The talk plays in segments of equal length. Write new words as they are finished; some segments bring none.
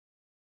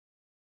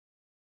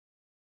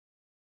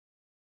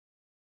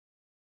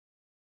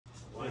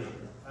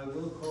I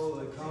will call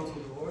the council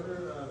to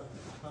order.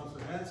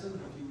 Councilor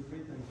Hanson, if you would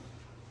read them.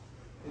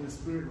 In the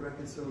spirit of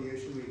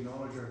reconciliation, we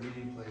acknowledge our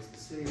meeting place. The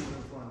city of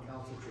Flin Flon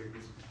Council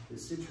Chambers is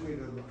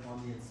situated on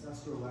the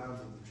ancestral lands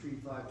of the Treaty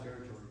 5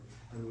 territory,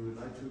 and we would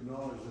like to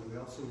acknowledge that we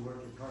also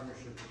work in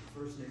partnership with the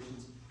First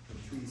Nations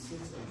of Treaty 6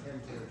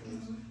 and 10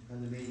 territories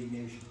and the Métis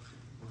Nation.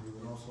 And we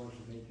would also like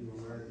to make you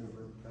aware of the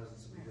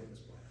presence of the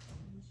witness plan.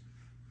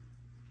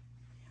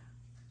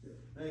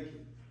 Thank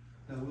you.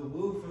 Now we'll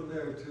move from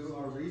there to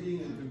our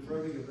reading and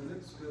confirming of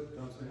minutes.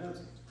 Councilor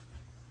Hanson.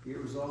 Be it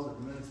resolved that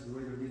the minutes of the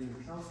regular meeting of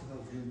the council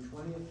held June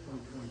 20th,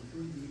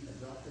 2023 be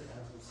adopted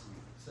as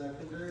received.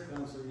 Seconder,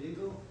 Councilor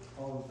Eagle.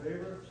 All in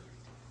favor?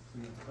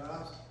 Meeting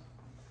passed.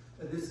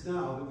 It is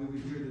now that we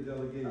would hear the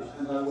delegation.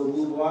 And I will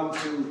move on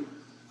to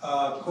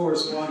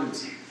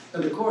correspondence.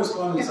 And the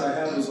correspondence I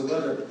have is a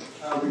letter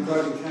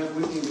regarding Camp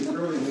Whitney and the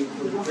Curling League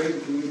for the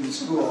Creighton Community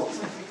School,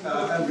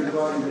 and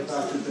regarding the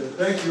fact that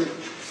thank you.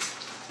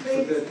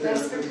 That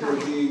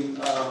they're being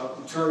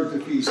charged a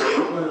fee. So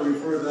I'm going to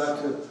refer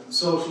that to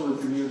social and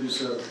community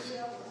service.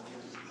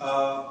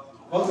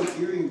 Public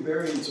hearing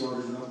variance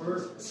order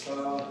number.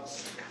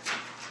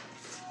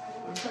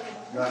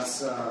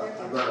 That's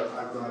I've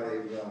got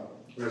a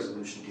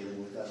resolution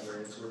dealing with that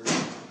variance order,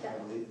 I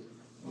believe.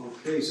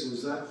 Okay, so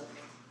is that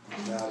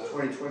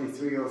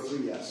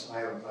 2023-03? Yes,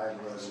 I have a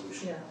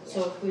resolution. Yeah.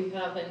 So if we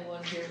have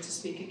anyone here to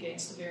speak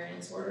against the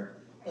variance order,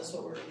 that's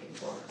what we're looking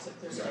for. If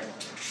there's anyone.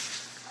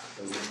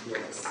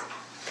 Yes.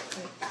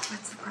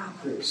 What's the problem?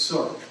 okay?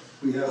 So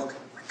we have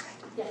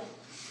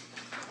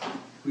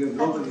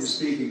nobody to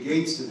speak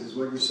against it, is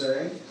what you're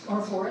saying?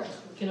 Or for it. You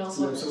can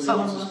also Yeah, so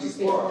someone wants to wants to speak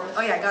speak for for it.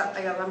 Oh yeah,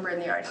 I got lumber in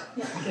the yard.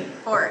 Yeah, okay.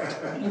 For it.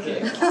 Okay.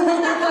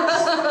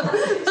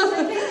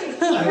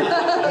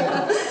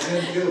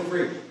 And feel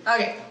free.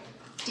 Okay.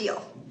 Deal.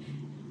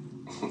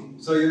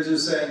 So you're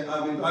just saying,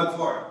 I'm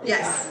for it.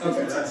 Yes.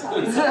 Okay, that's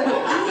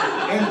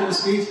end of the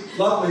speech.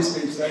 Lovely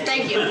speech.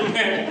 Thank you.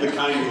 The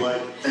kind you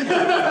like.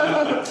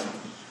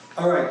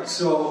 All right,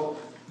 so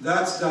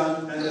that's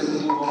done, and then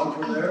we'll move on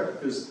from there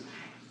because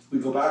we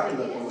go back to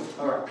that point.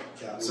 All right.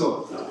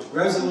 So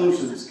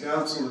resolutions,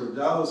 Councilor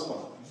Dallas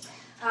Bond.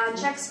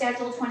 Check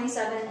schedule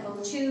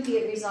 2702, be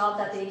it resolved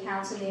that the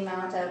accounts in the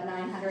amount of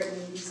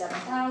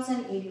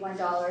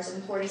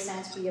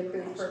 $987,081.40 be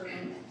approved for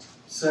payment.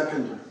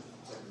 Second,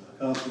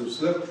 Councilor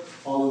Slip.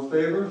 All in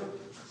favor?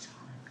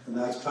 And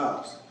that's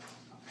passed.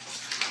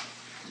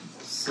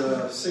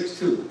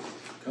 6-2,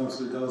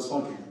 Councilor Dallas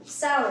Funky.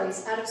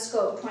 Salaries out of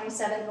scope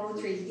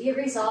 2703, be it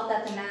resolved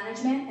that the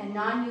management and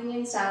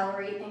non-union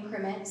salary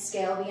increment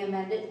scale be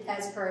amended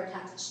as per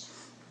attached.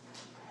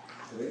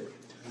 Okay.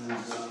 And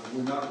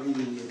we're not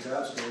reading the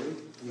attached, are we?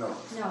 No.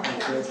 No,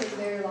 that would take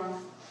very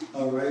long.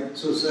 All right,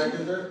 so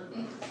seconder,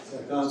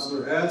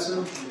 Councilor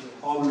Hanson,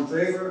 all in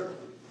favor?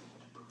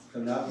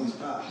 And that one's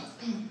passed.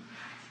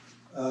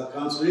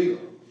 Councilor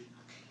Eagle.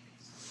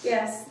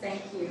 Yes,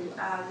 thank you.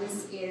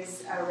 This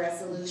is a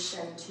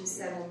resolution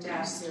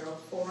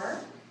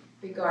 27-04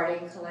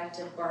 regarding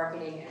collective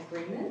bargaining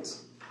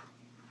agreement.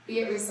 Be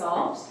it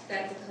resolved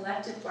that the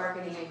collective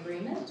bargaining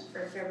agreement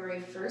for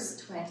February 1st,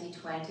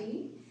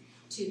 2020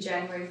 to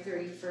January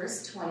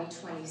 31st,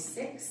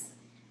 2026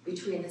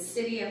 between the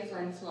City of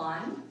Flin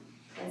Flon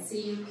and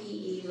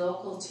CUPE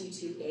Local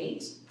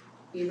 228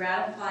 be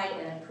ratified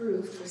and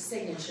approved for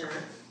signature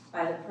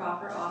by the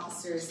proper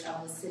officers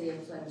of the City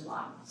of Flin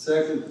Flon.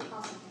 Second,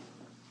 Awesome.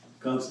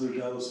 Councilor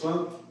Dallas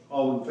Funk,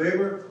 all in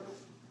favor?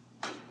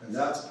 And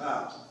that's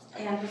passed.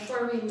 And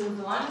before we move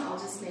on, I'll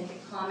just make a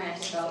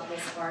comment about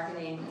this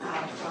bargaining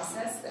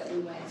process that we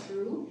went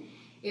through.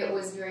 It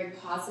was very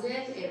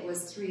positive. It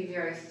was 3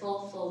 very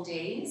full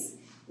days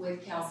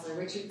with Councillor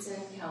Richardson,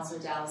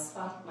 Councillor Dallas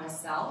Funk,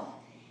 myself,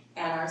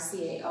 and our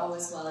CAO,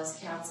 as well as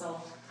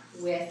council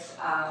with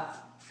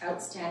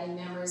outstanding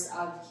members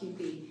of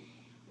CUPE.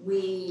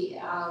 We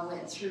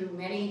went through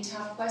many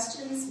tough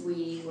questions.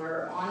 We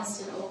were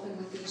honest and open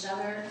with each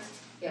other.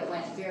 It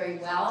went very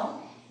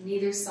well.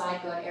 Neither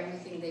side got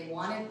everything they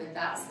wanted, but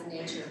that's the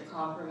nature of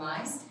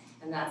compromise,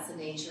 and that's the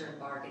nature of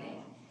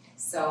bargaining.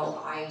 So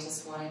I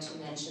just wanted to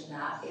mention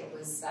that it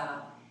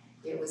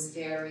was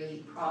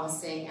very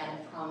promising, and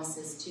it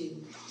promises to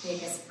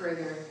take us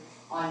further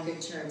on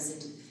good terms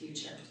into the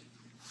future.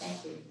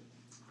 Thank you.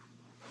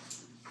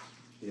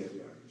 Yeah,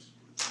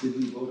 did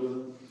we vote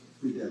on it?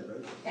 We did,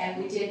 right?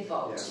 And we did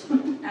vote.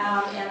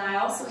 Yeah. And I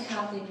also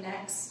have the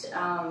next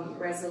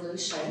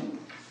resolution,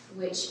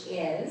 which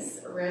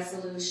is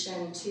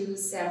Resolution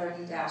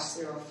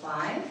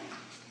 27-05,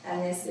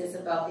 and this is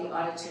about the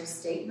auditor's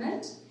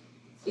statement.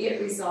 Be it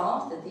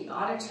resolved that the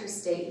auditor's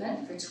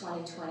statement for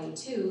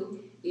 2022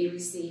 be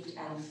received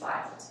and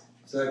filed.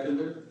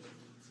 Seconder,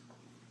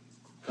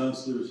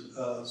 Councilor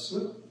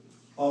Slip,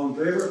 all in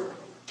favor?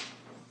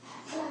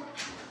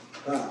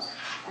 Passed.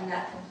 And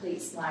that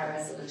completes my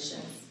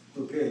resolutions.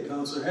 Okay,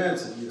 Councilor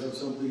Hanson, you have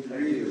something to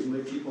read to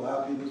make people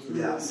happy this week?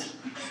 Yes.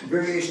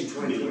 Variation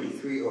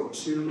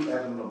 2023-02,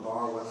 Evan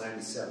Labar,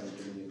 197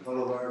 Dominion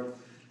Boulevard.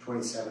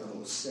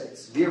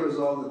 2706. Be it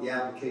resolved that the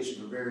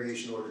application for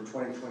variation order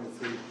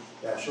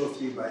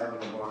 2023-03 by Evan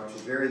Lamar to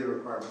vary the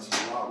requirements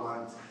for lot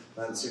 1,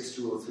 land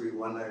 6203,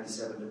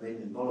 197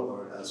 Dominion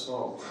Boulevard as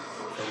follows.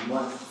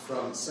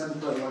 From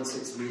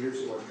 7.16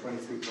 meters or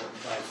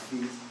 23.5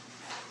 feet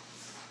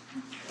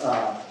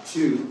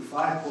to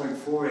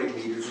 5.48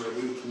 meters or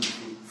 18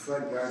 feet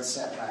front yard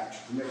setback to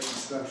permit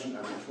construction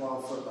of a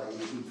 12-foot by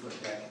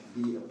 18-foot deck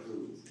be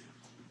approved.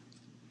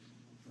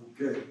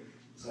 Okay.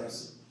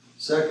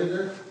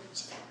 Seconder?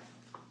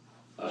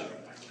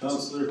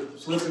 Councillor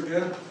Slip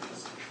again?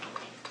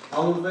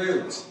 All in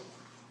favor?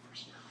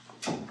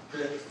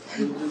 Okay,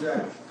 we'll do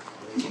that.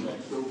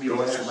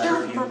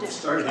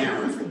 Start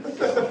hammering.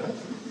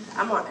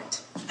 I'm on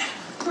it.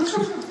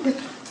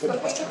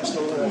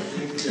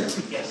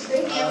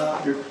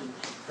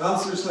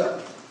 Councillor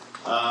Slip?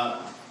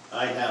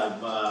 I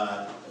have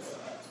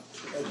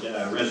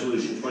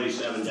resolution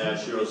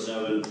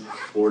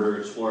 27-07, Border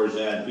Explorers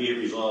Ad. Be it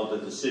resolved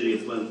that the city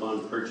of Flin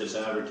Flon purchase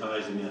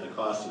advertising at a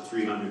cost of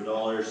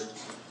 $300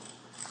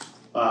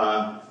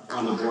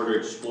 on the Border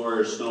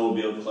Explorers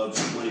Snowmobile Club's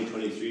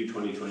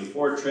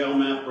 2023-2024 trail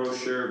map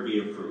brochure be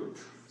approved.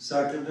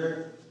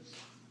 Seconder?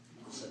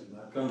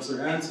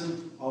 Councillor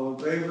Hanson, all in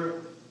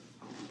favor?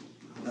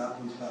 That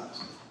one's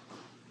passed.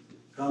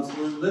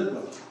 Councillor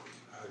Lidwell?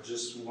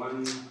 Just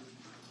one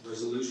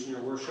resolution,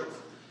 your worship.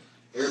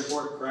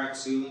 Airport crack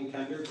ceiling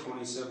tender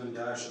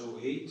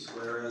 27-08,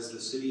 whereas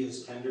the city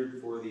has tendered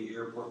for the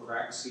airport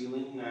crack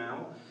ceiling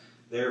now,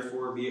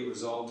 therefore be it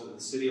resolved that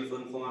the city of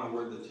Flin Flon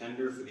award the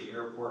tender for the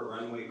airport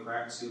runway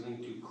crack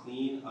ceiling to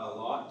Clean a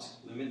Lot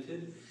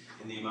Limited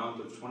in the amount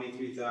of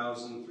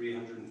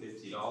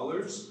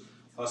 $23,350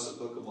 plus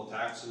applicable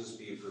taxes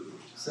be approved.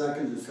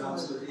 Second is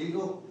Councillor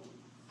Eagle.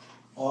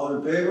 All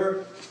in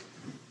favor?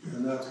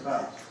 And that's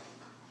passed.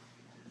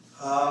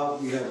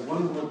 We have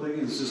one more thing,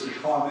 it's just a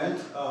comment.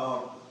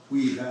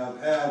 We have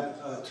had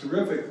a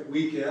terrific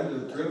weekend,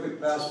 a terrific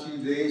past few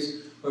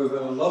days. We've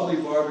had a lovely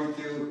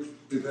barbecue.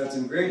 We've had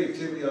some great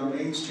activity on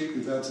Main Street.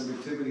 We've had some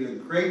activity in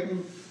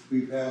Creighton.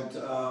 We've had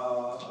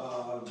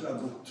a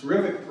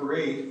terrific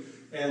parade.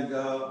 And,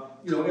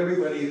 you know,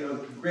 everybody, a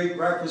great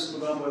breakfast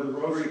put on by the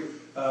Rotary.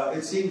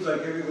 It seems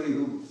like everybody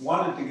who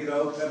wanted to get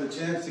out had a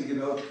chance to get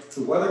out.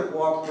 The weather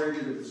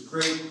cooperated, it was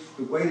great.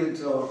 We waited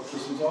until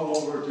this was all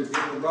over to get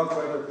the rough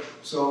weather.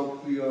 So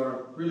we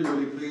are really,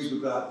 really pleased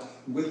with that.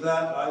 With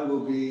that, I will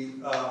be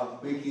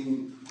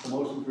making a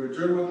motion for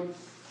adjournment.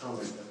 I'll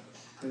make that.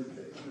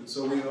 Okay, and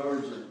so we are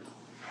adjourned.